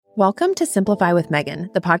Welcome to Simplify with Megan,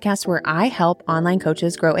 the podcast where I help online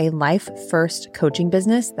coaches grow a life-first coaching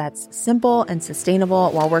business that's simple and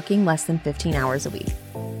sustainable while working less than 15 hours a week.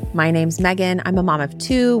 My name's Megan. I'm a mom of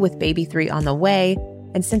two with baby 3 on the way.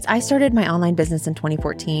 And since I started my online business in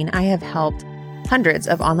 2014, I have helped hundreds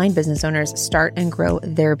of online business owners start and grow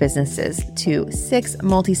their businesses to 6,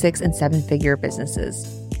 multi-6, and 7-figure businesses.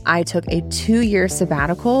 I took a 2-year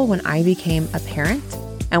sabbatical when I became a parent.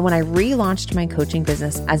 And when I relaunched my coaching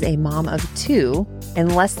business as a mom of 2,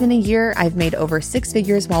 in less than a year, I've made over 6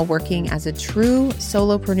 figures while working as a true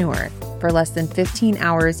solopreneur for less than 15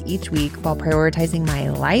 hours each week while prioritizing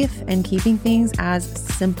my life and keeping things as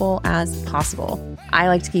simple as possible. I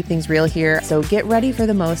like to keep things real here, so get ready for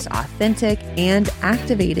the most authentic and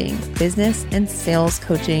activating business and sales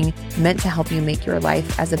coaching meant to help you make your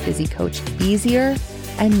life as a busy coach easier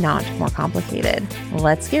and not more complicated.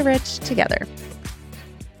 Let's get rich together.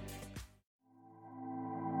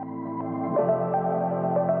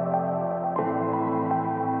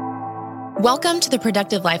 Welcome to the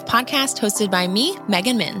Productive Life podcast hosted by me,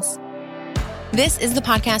 Megan Minns. This is the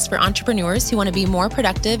podcast for entrepreneurs who want to be more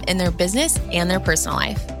productive in their business and their personal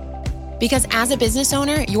life. Because as a business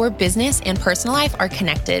owner, your business and personal life are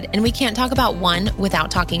connected, and we can't talk about one without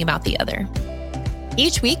talking about the other.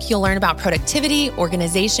 Each week, you'll learn about productivity,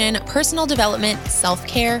 organization, personal development,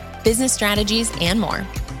 self-care, business strategies, and more.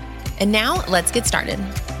 And now, let's get started.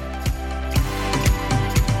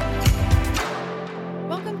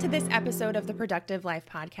 This episode of the Productive Life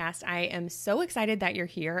podcast. I am so excited that you're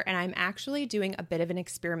here, and I'm actually doing a bit of an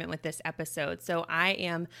experiment with this episode. So I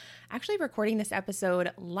am actually recording this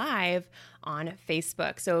episode live on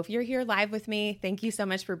Facebook. So if you're here live with me, thank you so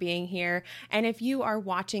much for being here. And if you are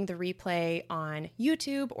watching the replay on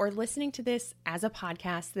YouTube or listening to this as a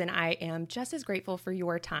podcast, then I am just as grateful for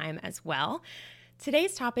your time as well.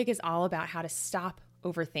 Today's topic is all about how to stop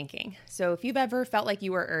overthinking. So if you've ever felt like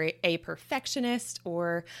you were a perfectionist,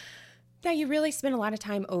 or that you really spend a lot of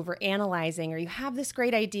time over analyzing, or you have this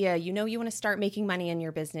great idea, you know you want to start making money in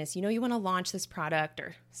your business, you know you want to launch this product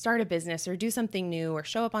or start a business or do something new or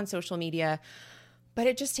show up on social media, but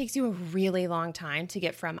it just takes you a really long time to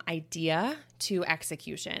get from idea to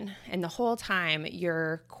execution. And the whole time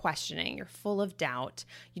you're questioning, you're full of doubt.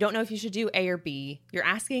 You don't know if you should do A or B. You're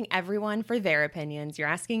asking everyone for their opinions. You're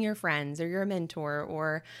asking your friends or your mentor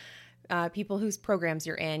or people whose programs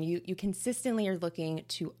you're in. You consistently are looking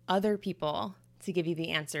to other people to give you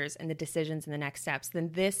the answers and the decisions and the next steps.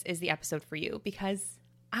 Then this is the episode for you, because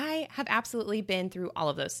I have absolutely been through all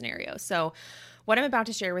of those scenarios. So what I'm about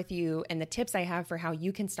to share with you and the tips I have for how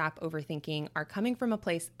you can stop overthinking are coming from a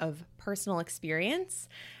place of personal experience.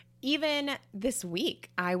 Even this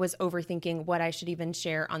week, I was overthinking what I should even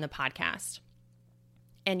share on the podcast.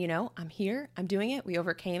 And I'm here, I'm doing it, we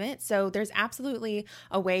overcame it. So there's absolutely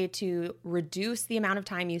a way to reduce the amount of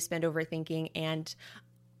time you spend overthinking and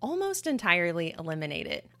almost entirely eliminate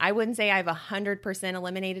it. I wouldn't say I've 100%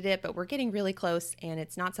 eliminated it, but we're getting really close, and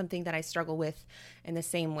it's not something that I struggle with in the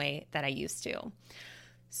same way that I used to.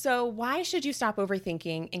 So why should you stop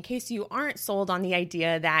overthinking? In case you aren't sold on the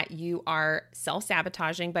idea that you are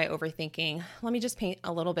self-sabotaging by overthinking, let me just paint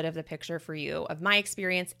a little bit of the picture for you of my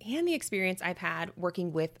experience and the experience I've had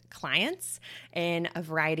working with clients in a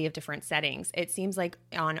variety of different settings. It seems like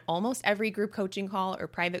on almost every group coaching call or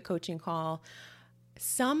private coaching call,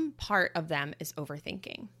 some part of them is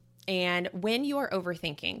overthinking. And when you are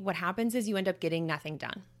overthinking, what happens is you end up getting nothing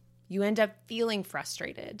done. You end up feeling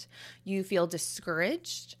frustrated. You feel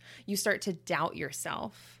discouraged. You start to doubt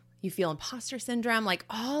yourself. You feel imposter syndrome, like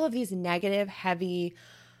all of these negative, heavy,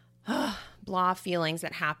 blah feelings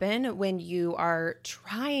that happen when you are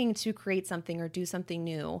trying to create something or do something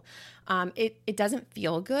new. It doesn't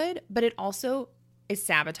feel good, but it also is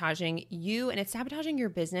sabotaging you, and it's sabotaging your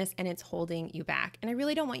business, and it's holding you back. And I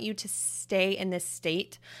really don't want you to stay in this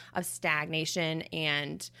state of stagnation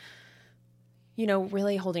and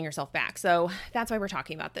really holding yourself back. So that's why we're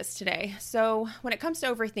talking about this today. So when it comes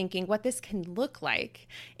to overthinking, what this can look like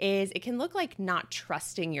is it can look like not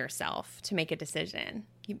trusting yourself to make a decision.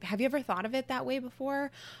 Have you ever thought of it that way before?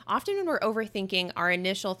 Often when we're overthinking, our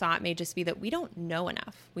initial thought may just be that we don't know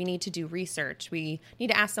enough. We need to do research. We need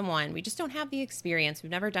to ask someone. We just don't have the experience.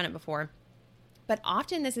 We've never done it before. But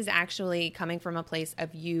often this is actually coming from a place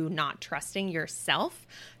of you not trusting yourself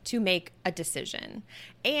to make a decision.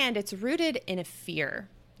 And it's rooted in a fear.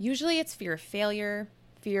 Usually it's fear of failure,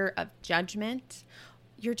 fear of judgment.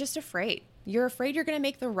 You're just afraid. You're afraid you're going to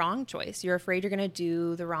make the wrong choice. You're afraid you're going to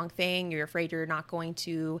do the wrong thing. You're afraid you're not going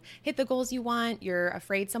to hit the goals you want. You're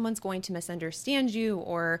afraid someone's going to misunderstand you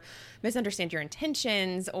or misunderstand your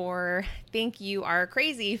intentions or think you are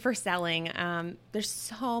crazy for selling. There's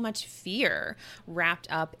so much fear wrapped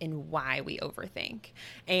up in why we overthink.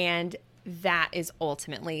 And that is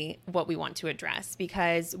ultimately what we want to address,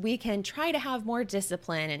 because we can try to have more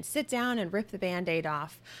discipline and sit down and rip the Band-Aid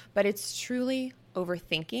off, but it's truly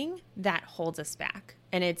overthinking that holds us back.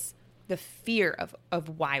 And it's the fear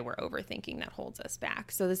of why we're overthinking that holds us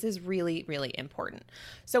back. So this is really, really important.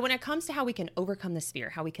 So when it comes to how we can overcome this fear,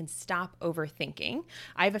 how we can stop overthinking,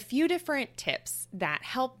 I have a few different tips that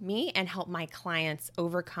help me and help my clients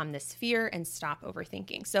overcome this fear and stop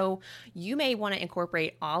overthinking. So you may want to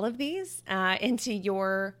incorporate all of these into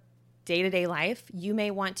your day-to-day life. You may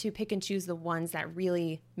want to pick and choose the ones that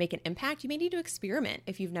really make an impact. You may need to experiment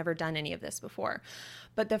if you've never done any of this before.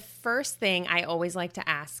 But the first thing I always like to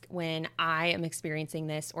ask when I am experiencing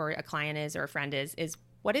this, or a client is, or a friend is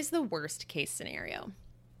what is the worst case scenario?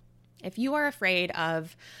 If you are afraid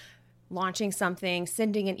of launching something,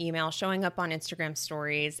 sending an email, showing up on Instagram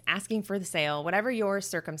stories, asking for the sale, whatever your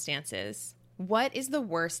circumstances, what is the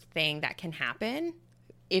worst thing that can happen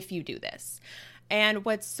if you do this? And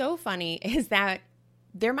what's so funny is that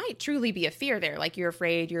there might truly be a fear there. Like you're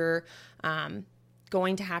afraid you're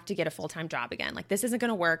going to have to get a full-time job again. Like this isn't going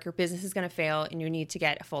to work. Your business is going to fail and you need to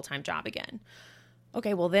get a full-time job again.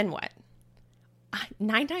 Okay, well then what?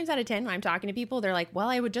 9 times out of 10 when I'm talking to people, they're like, well,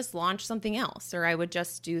 I would just launch something else, or I would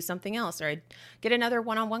just do something else, or I'd get another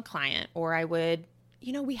one-on-one client, or I would,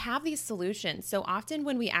 we have these solutions. So often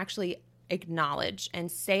when we actually acknowledge and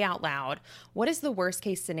say out loud, what is the worst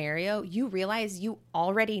case scenario? You realize you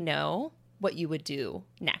already know what you would do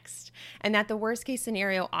next. And that the worst case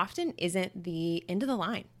scenario often isn't the end of the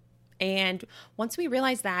line. And once we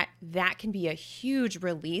realize that, that can be a huge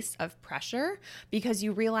release of pressure, because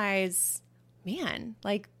you realize, man,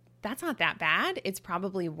 like that's not that bad. It's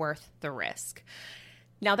probably worth the risk.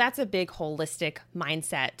 Now that's a big holistic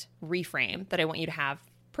mindset reframe that I want you to have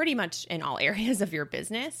pretty much in all areas of your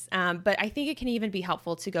business. But I think it can even be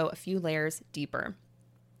helpful to go a few layers deeper.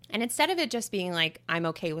 And instead of it just being like, I'm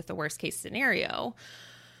okay with the worst case scenario,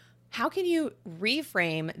 how can you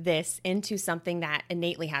reframe this into something that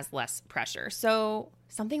innately has less pressure? So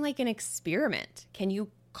something like an experiment. Can you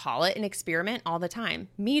call it an experiment all the time?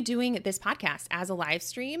 Me doing this podcast as a live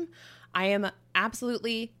stream, I am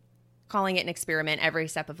absolutely calling it an experiment every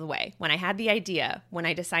step of the way. When I had the idea, when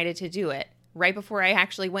I decided to do it, right before I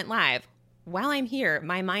actually went live, while I'm here,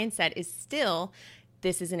 my mindset is still,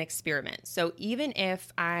 this is an experiment. So even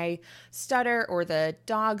if I stutter or the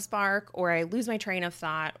dogs bark or I lose my train of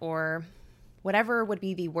thought or whatever would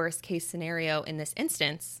be the worst case scenario in this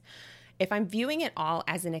instance, if I'm viewing it all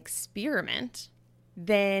as an experiment,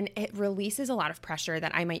 then it releases a lot of pressure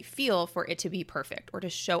that I might feel for it to be perfect or to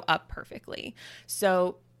show up perfectly.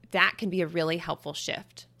 So that can be a really helpful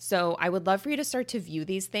shift. So I would love for you to start to view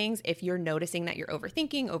these things if you're noticing that you're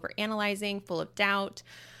overthinking, overanalyzing, full of doubt.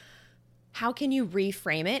 How can you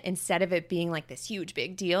reframe it instead of it being like this huge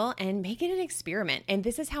big deal and make it an experiment? And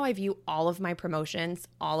this is how I view all of my promotions,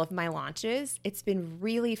 all of my launches. It's been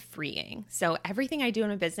really freeing. So everything I do in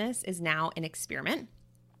my business is now an experiment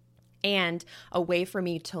and a way for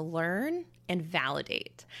me to learn and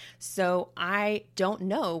validate. So I don't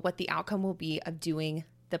know what the outcome will be of doing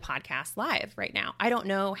the podcast live right now. I don't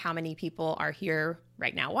know how many people are here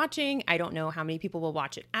right now watching. I don't know how many people will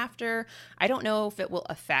watch it after. I don't know if it will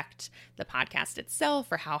affect the podcast itself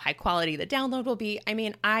or how high quality the download will be. I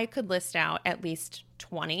mean, I could list out at least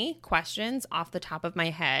 20 questions off the top of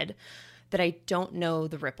my head that I don't know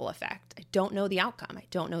the ripple effect. I don't know the outcome. I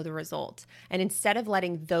don't know the result. And instead of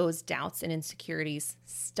letting those doubts and insecurities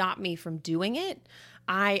stop me from doing it,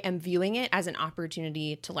 I am viewing it as an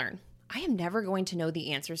opportunity to learn. I am never going to know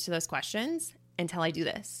the answers to those questions until I do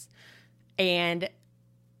this. And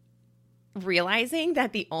realizing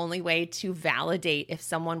that the only way to validate if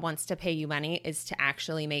someone wants to pay you money is to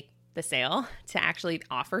actually make the sale, to actually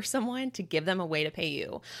offer someone, to give them a way to pay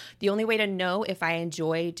you. The only way to know if I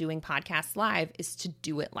enjoy doing podcasts live is to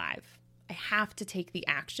do it live. I have to take the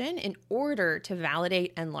action in order to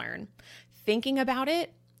validate and learn. Thinking about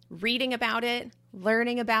it, reading about it,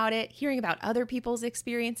 learning about it, hearing about other people's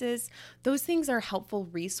experiences, those things are helpful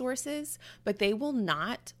resources, but they will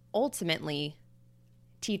not ultimately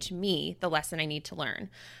teach me the lesson I need to learn,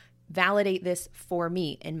 validate this for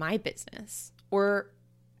me in my business, or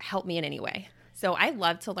help me in any way. So I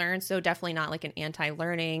love to learn, so definitely not like an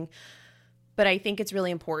anti-learning, but I think it's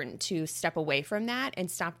really important to step away from that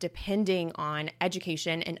and stop depending on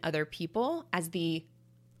education and other people as the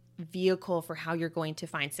vehicle for how you're going to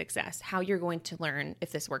find success, how you're going to learn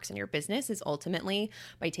if this works in your business is ultimately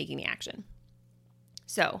by taking the action.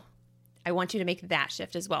 So I want you to make that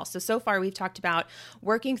shift as well. So far we've talked about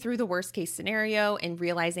working through the worst case scenario and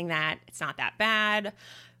realizing that it's not that bad,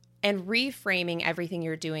 and reframing everything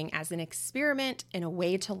you're doing as an experiment and a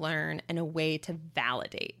way to learn and a way to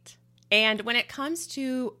validate. And when it comes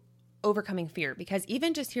to overcoming fear, because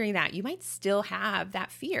even just hearing that, you might still have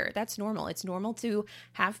that fear. That's normal. It's normal to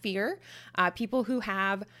have fear. People who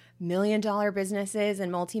have million-dollar businesses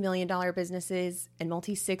and multi-million-dollar businesses and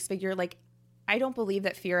multi-six-figure, I don't believe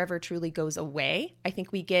that fear ever truly goes away. I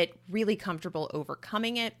think we get really comfortable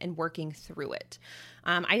overcoming it and working through it.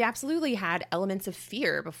 I absolutely had elements of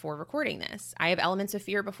fear before recording this. I have elements of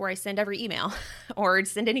fear before I send every email or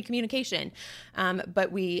send any communication.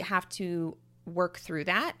 But we have to work through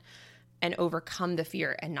that and overcome the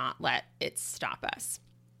fear and not let it stop us.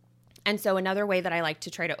 And so another way that I like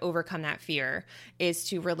to try to overcome that fear is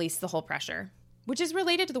to release the whole pressure, which is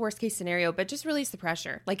related to the worst case scenario, but just release the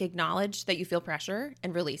pressure. Acknowledge that you feel pressure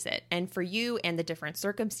and release it. And for you and the different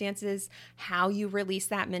circumstances, how you release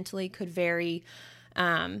that mentally could vary.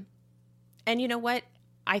 And you know what?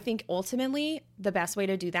 I think ultimately the best way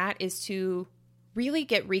to do that is to really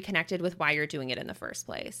get reconnected with why you're doing it in the first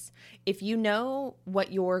place. If you know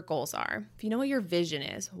what your goals are, if you know what your vision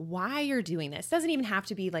is, why you're doing this, doesn't even have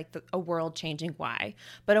to be a world-changing why,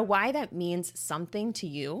 but a why that means something to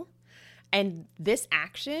you, and this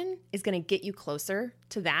action is going to get you closer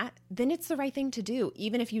to that, then it's the right thing to do.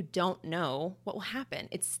 Even if you don't know what will happen,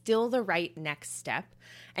 it's still the right next step.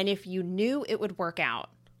 And if you knew it would work out,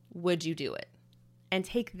 would you do it? And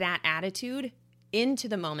take that attitude into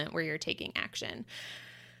the moment where you're taking action.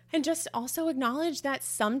 And just also acknowledge that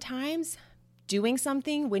sometimes doing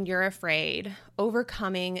something when you're afraid,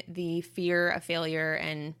 overcoming the fear of failure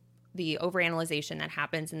and the overanalyzation that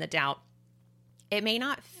happens and the doubt, it may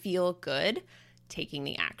not feel good taking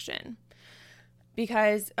the action.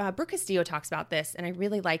 Because Brooke Castillo talks about this, and I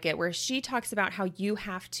really like it, where she talks about how you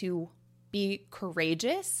have to be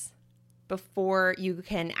courageous before you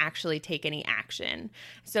can actually take any action.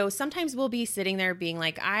 So sometimes we'll be sitting there being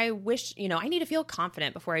like, I wish, I need to feel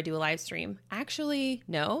confident before I do a live stream. Actually,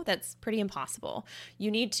 no, that's pretty impossible.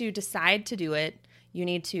 You need to decide to do it. You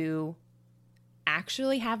need to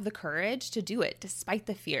actually have the courage to do it despite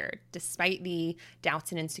the fear, despite the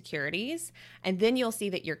doubts and insecurities. And then you'll see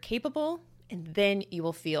that you're capable, and then you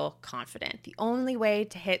will feel confident. The only way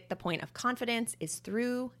to hit the point of confidence is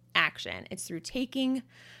through action. It's through taking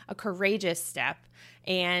a courageous step.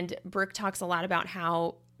 And Brooke talks a lot about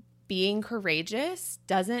how being courageous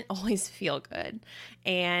doesn't always feel good.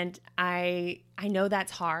 And I know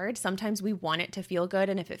that's hard. Sometimes we want it to feel good,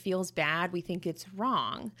 and if it feels bad, we think it's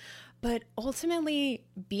wrong. But ultimately,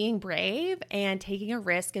 being brave and taking a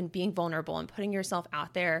risk and being vulnerable and putting yourself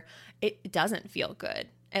out there, it doesn't feel good,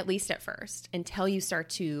 at least at first, until you start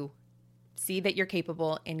to see that you're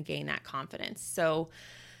capable and gain that confidence. So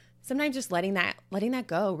sometimes just letting that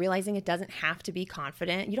go, realizing it doesn't have to be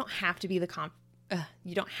confident. You don't have to be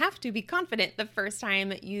confident the first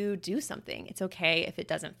time you do something. It's okay if it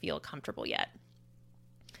doesn't feel comfortable yet.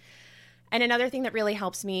 And another thing that really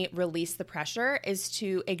helps me release the pressure is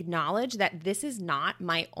to acknowledge that this is not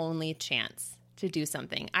my only chance to do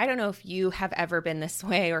something. I don't know if you have ever been this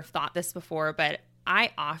way or thought this before, but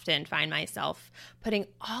I often find myself putting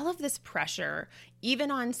all of this pressure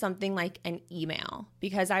even on something like an email,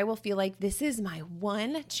 because I will feel like this is my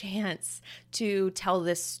one chance to tell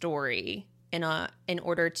this story in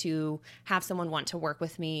order to have someone want to work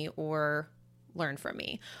with me or learn from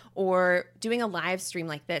me. Or doing a live stream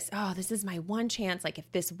like this, this is my one chance. If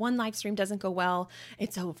this one live stream doesn't go well,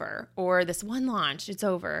 it's over. Or this one launch, it's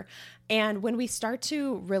over. And when we start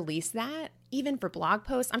to release that, even for blog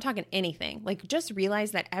posts, I'm talking anything, just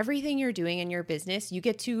realize that everything you're doing in your business, you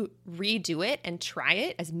get to redo it and try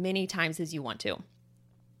it as many times as you want to.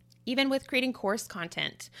 Even with creating course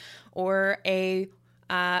content or a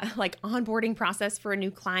onboarding process for a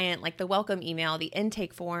new client, like the welcome email, the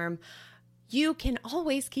intake form, you can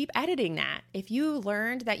always keep editing that. If you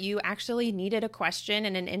learned that you actually needed a question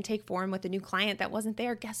in an intake form with a new client that wasn't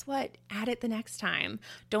there, guess what? Add it the next time.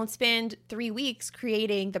 Don't spend 3 weeks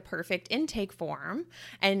creating the perfect intake form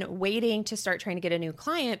and waiting to start trying to get a new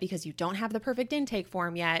client because you don't have the perfect intake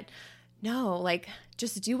form yet. No,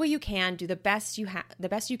 just do what you can, do the best you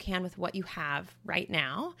can with what you have right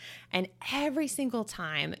now. And every single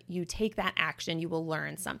time you take that action, you will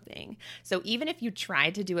learn something. So even if you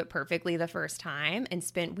tried to do it perfectly the first time and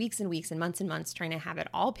spent weeks and weeks and months trying to have it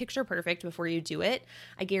all picture perfect before you do it,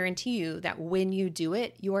 I guarantee you that when you do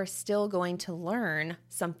it, you are still going to learn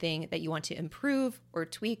something that you want to improve or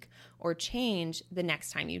tweak or change the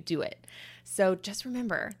next time you do it. So just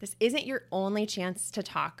remember, this isn't your only chance to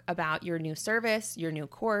talk about your new service, your new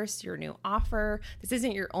course, your new offer. This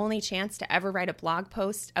isn't your only chance to ever write a blog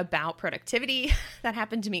post about productivity. That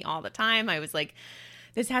happened to me all the time. I was like,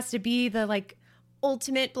 this has to be the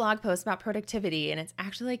ultimate blog post about productivity. And it's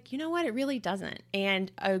actually like, you know what? It really doesn't.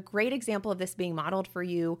 And a great example of this being modeled for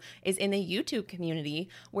you is in the YouTube community,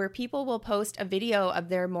 where people will post a video of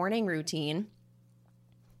their morning routine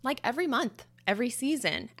every month, every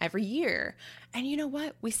season, every year. And you know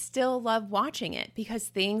what? We still love watching it because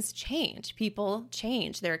things change. People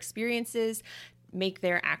change. Their experiences make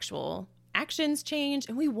their actual actions change.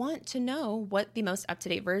 And we want to know what the most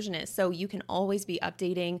up-to-date version is. So you can always be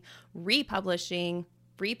updating, republishing,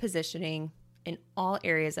 repositioning in all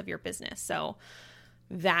areas of your business. So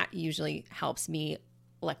that usually helps me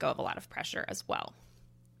let go of a lot of pressure as well.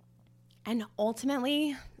 And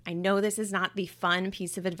ultimately, I know this is not the fun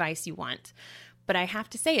piece of advice you want, but I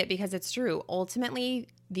have to say it because it's true. Ultimately,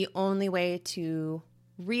 the only way to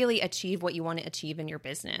really achieve what you want to achieve in your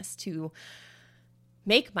business, to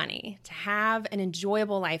make money, to have an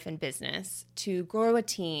enjoyable life in business, to grow a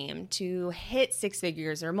team, to hit six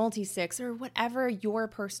figures or multi-six or whatever your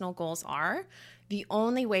personal goals are, the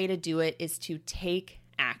only way to do it is to take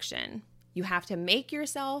action. You have to make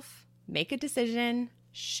a decision,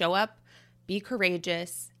 show up, be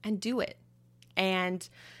courageous, and do it. And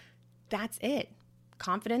that's it.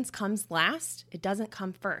 Confidence comes last. It doesn't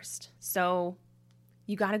come first. So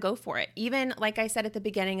you got to go for it. Even like I said at the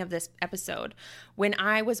beginning of this episode, when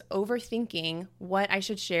I was overthinking what I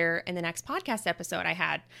should share in the next podcast episode, I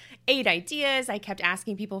had 8 ideas. I kept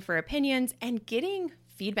asking people for opinions, and getting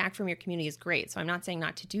feedback from your community is great. So I'm not saying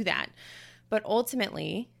not to do that. But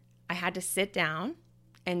ultimately, I had to sit down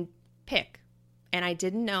and pick. And I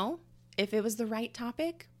didn't know if it was the right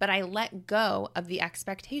topic, but I let go of the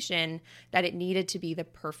expectation that it needed to be the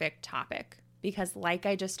perfect topic. Because like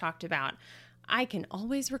I just talked about, I can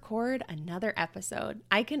always record another episode.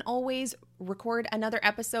 I can always record another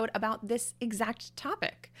episode about this exact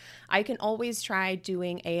topic. I can always try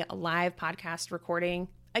doing a live podcast recording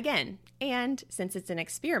again. And since it's an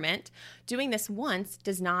experiment, doing this once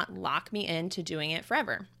does not lock me into doing it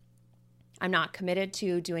forever. I'm not committed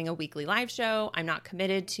to doing a weekly live show. I'm not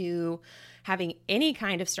committed to having any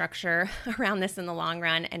kind of structure around this in the long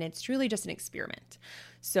run. And it's truly just an experiment.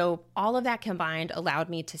 So all of that combined allowed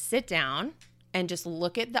me to sit down and just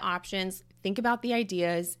look at the options, think about the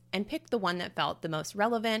ideas, and pick the one that felt the most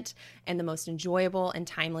relevant and the most enjoyable and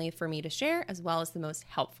timely for me to share, as well as the most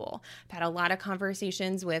helpful. I've had a lot of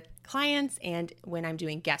conversations with clients and when I'm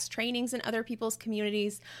doing guest trainings in other people's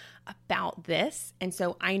communities about this. And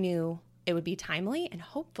so I knew it would be timely and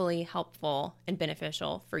hopefully helpful and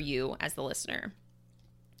beneficial for you as the listener.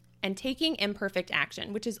 And taking imperfect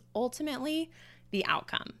action, which is ultimately the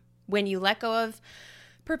outcome. When you let go of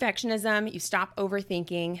perfectionism, you stop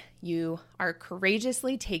overthinking, you are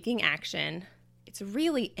courageously taking action. It's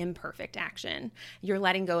really imperfect action. You're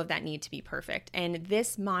letting go of that need to be perfect. And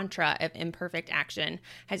this mantra of imperfect action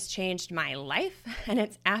has changed my life, and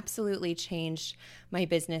it's absolutely changed my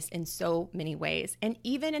business in so many ways. And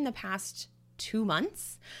even in the past 2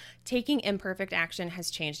 months, taking imperfect action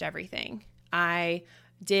has changed everything. I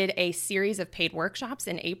did a series of paid workshops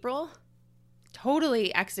in April.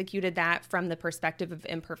 Totally executed that from the perspective of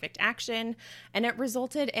imperfect action, and it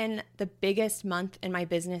resulted in the biggest month in my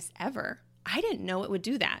business ever. I didn't know it would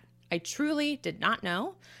do that. I truly did not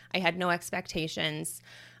know. I had no expectations.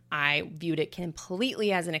 I viewed it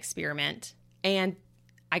completely as an experiment, and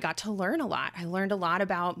I got to learn a lot. I learned a lot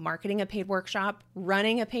about marketing a paid workshop,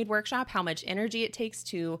 running a paid workshop, how much energy it takes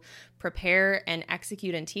to prepare and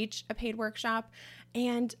execute and teach a paid workshop,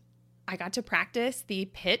 and I got to practice the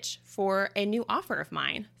pitch for a new offer of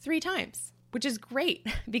mine 3 times, which is great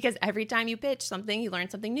because every time you pitch something, you learn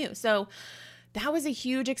something new. So that was a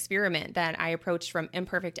huge experiment that I approached from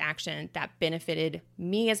imperfect action that benefited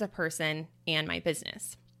me as a person and my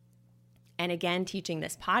business. And again, teaching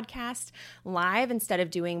this podcast live instead of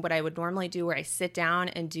doing what I would normally do where I sit down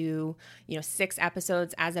and do, 6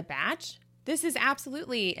 episodes as a batch. This is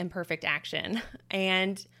absolutely imperfect action.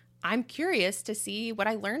 And I'm curious to see what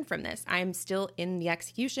I learned from this. I'm still in the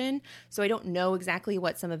execution, so I don't know exactly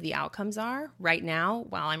what some of the outcomes are right now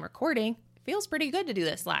while I'm recording. feels pretty good to do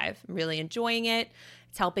this live. I'm really enjoying it.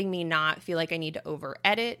 It's helping me not feel like I need to over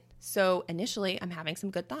edit. So initially I'm having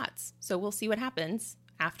some good thoughts. So we'll see what happens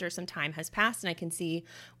after some time has passed and I can see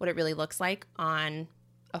what it really looks like on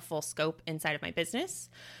a full scope inside of my business.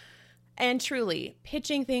 And truly,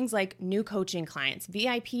 pitching things like new coaching clients,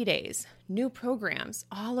 VIP days, new programs,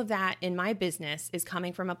 all of that in my business is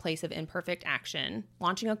coming from a place of imperfect action,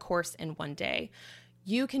 launching a course in one day.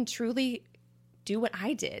 You can truly do what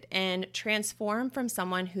I did and transform from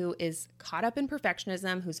someone who is caught up in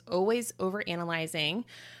perfectionism, who's always overanalyzing,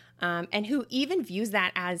 and who even views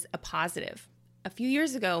that as a positive. A few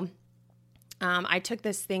years ago, I took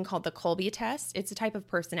this thing called the Kolbe test. It's a type of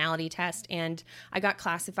personality test, and I got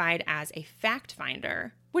classified as a fact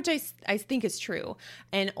finder, which I think is true.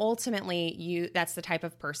 And ultimately, that's the type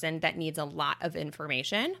of person that needs a lot of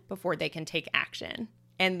information before they can take action.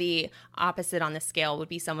 And the opposite on the scale would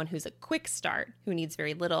be someone who's a quick start, who needs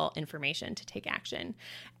very little information to take action.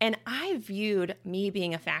 And I viewed me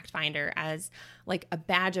being a fact finder as like a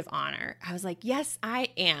badge of honor. I was like, yes, I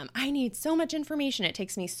am. I need so much information. It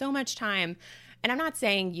takes me so much time. And I'm not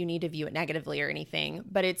saying you need to view it negatively or anything,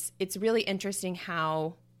 but it's really interesting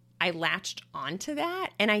how I latched onto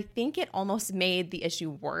that. And I think it almost made the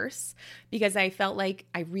issue worse because I felt like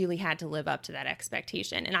I really had to live up to that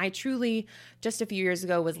expectation. And I truly, just a few years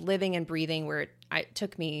ago, was living and breathing where it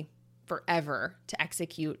took me forever to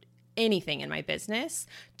execute anything in my business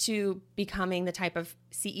to becoming the type of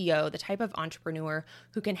CEO, the type of entrepreneur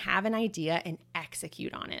who can have an idea and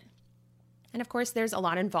execute on it. And of course, there's a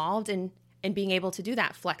lot involved in being able to do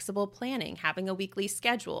that. Flexible planning, having a weekly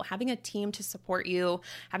schedule, having a team to support you,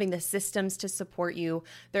 having the systems to support you.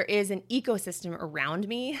 There is an ecosystem around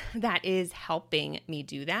me that is helping me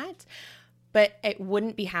do that. But it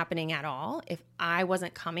wouldn't be happening at all if I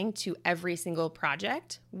wasn't coming to every single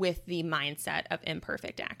project with the mindset of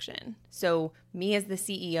imperfect action. So me as the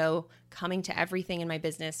CEO coming to everything in my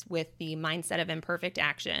business with the mindset of imperfect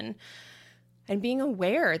action and being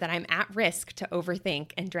aware that I'm at risk to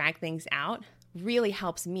overthink and drag things out really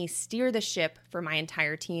helps me steer the ship for my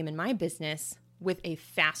entire team and my business with a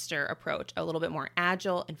faster approach, a little bit more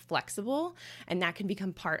agile and flexible. And that can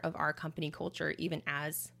become part of our company culture even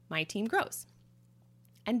as my team grows.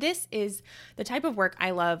 And this is the type of work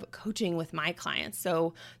I love coaching with my clients.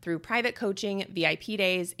 So through private coaching, VIP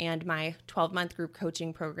days, and my 12-month group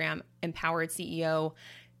coaching program, Empowered CEO,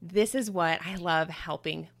 this is what I love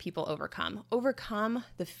helping people overcome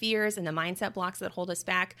the fears and the mindset blocks that hold us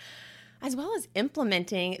back, as well as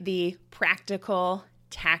implementing the practical,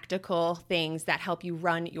 tactical things that help you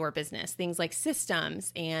run your business. Things like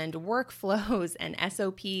systems and workflows and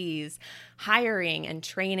SOPs, hiring and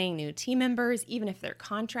training new team members, even if they're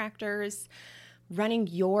contractors, running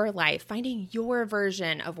your life, finding your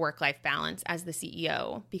version of work-life balance as the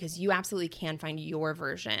CEO, because you absolutely can find your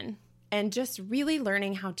version. And just really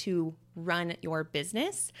learning how to run your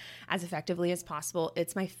business as effectively as possible.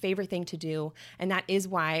 It's my favorite thing to do. And that is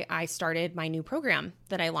why I started my new program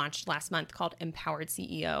that I launched last month called Empowered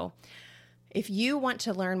CEO. If you want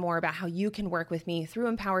to learn more about how you can work with me through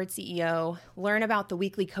Empowered CEO, learn about the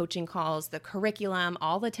weekly coaching calls, the curriculum,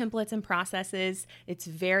 all the templates and processes, it's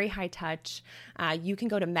very high touch. You can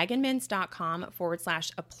go to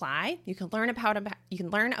meganmintz.com/apply. You can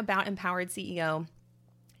learn about Empowered CEO.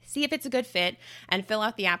 See if it's a good fit and fill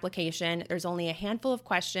out the application. There's only a handful of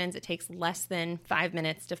questions. It takes less than 5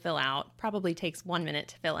 minutes to fill out, probably takes 1 minute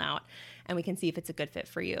to fill out, and we can see if it's a good fit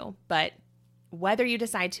for you. But whether you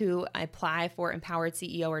decide to apply for Empowered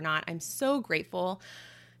CEO or not, I'm so grateful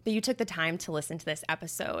that you took the time to listen to this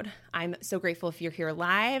episode. I'm so grateful if you're here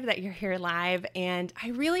live, and I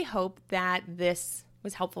really hope that this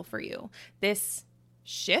was helpful for you. This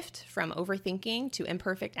shift from overthinking to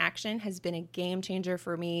imperfect action has been a game changer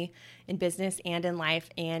for me in business and in life.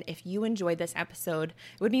 And if you enjoyed this episode,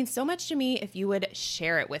 it would mean so much to me if you would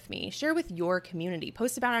share it with me, share with your community,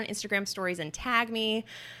 post about it on Instagram stories and tag me.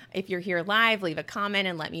 If you're here live, leave a comment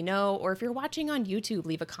and let me know. Or if you're watching on YouTube,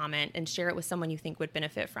 leave a comment and share it with someone you think would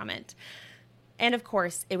benefit from it. And of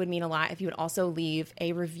course, it would mean a lot if you would also leave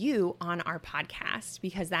a review on our podcast,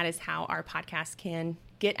 because that is how our podcast can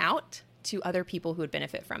get out to other people who would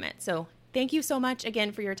benefit from it. So thank you so much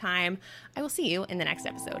again for your time. I will see you in the next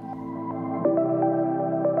episode.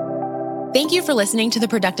 Thank you for listening to the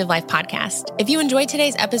Productive Life Podcast. If you enjoyed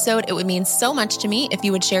today's episode, it would mean so much to me if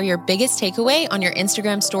you would share your biggest takeaway on your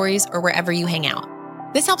Instagram stories or wherever you hang out.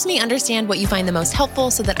 This helps me understand what you find the most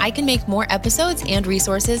helpful so that I can make more episodes and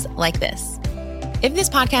resources like this. If this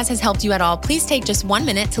podcast has helped you at all, please take just 1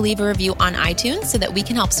 minute to leave a review on iTunes so that we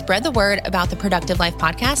can help spread the word about the Productive Life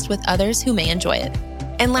Podcast with others who may enjoy it.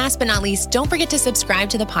 And last but not least, don't forget to subscribe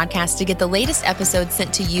to the podcast to get the latest episodes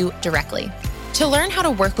sent to you directly. To learn how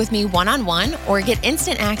to work with me one-on-one or get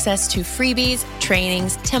instant access to freebies,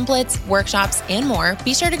 trainings, templates, workshops, and more,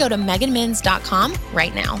 be sure to go to meganmins.com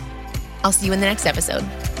right now. I'll see you in the next episode.